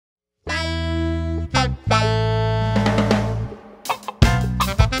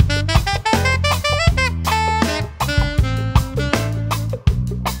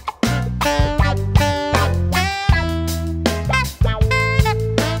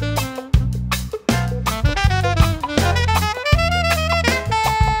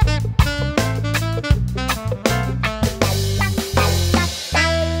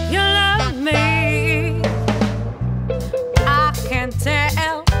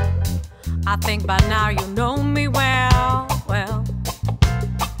I think by now you know me well, well.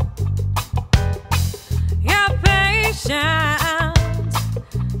 You're patient,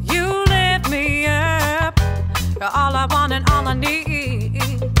 you lift me up. You're all I want and all I need.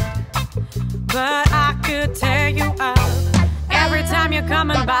 But I could tear you up. Every time you're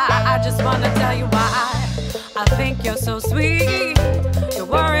coming by, I just wanna tell you why I think you're so sweet. You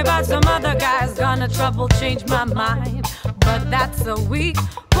worry about some other guy's gonna trouble change my mind, but that's a weak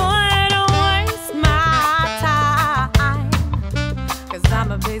boy to waste my time. Cause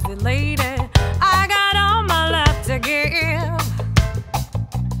I'm a busy lady, I got all my love to give,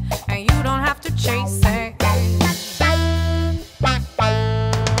 and you don't have to chase it.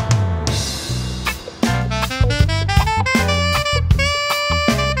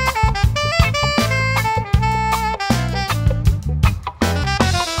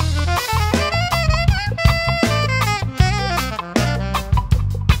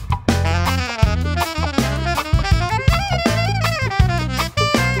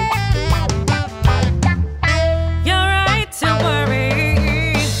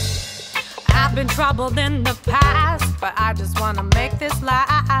 Troubled in the past, but I just wanna make this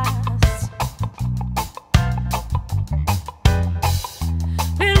last.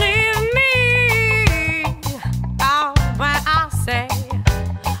 Believe me, oh, when I say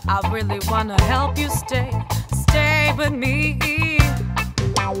I really wanna help you stay with me.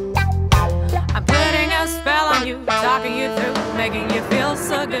 I'm putting a spell on you, talking you through, making you feel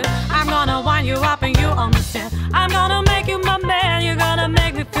so good. I'm gonna wind you up and you understand. I'm gonna make you my man, you're gonna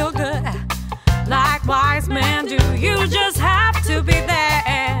make me feel good. Like wise men do, you just have to be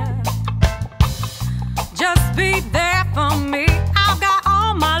there. Just be there for me. I've got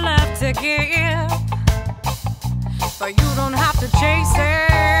all my love to give, but you don't have to chase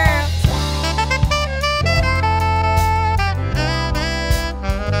it.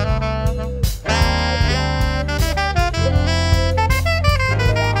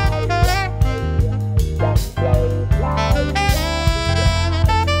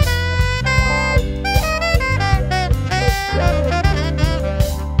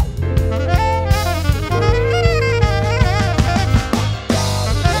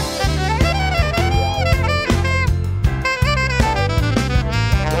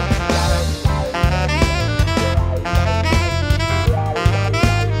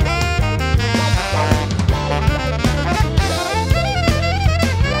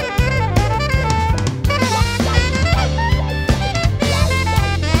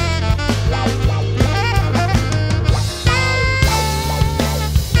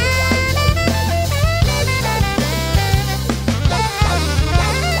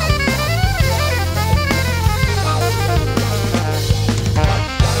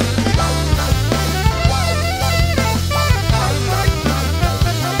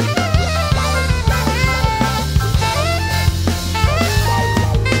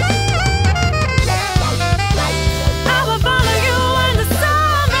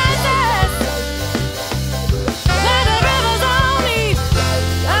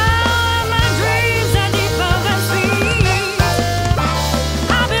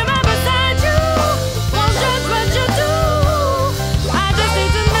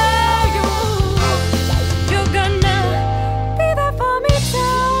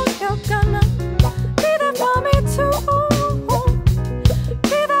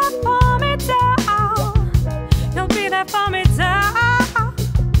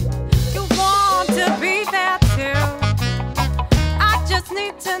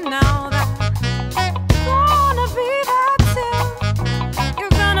 To know that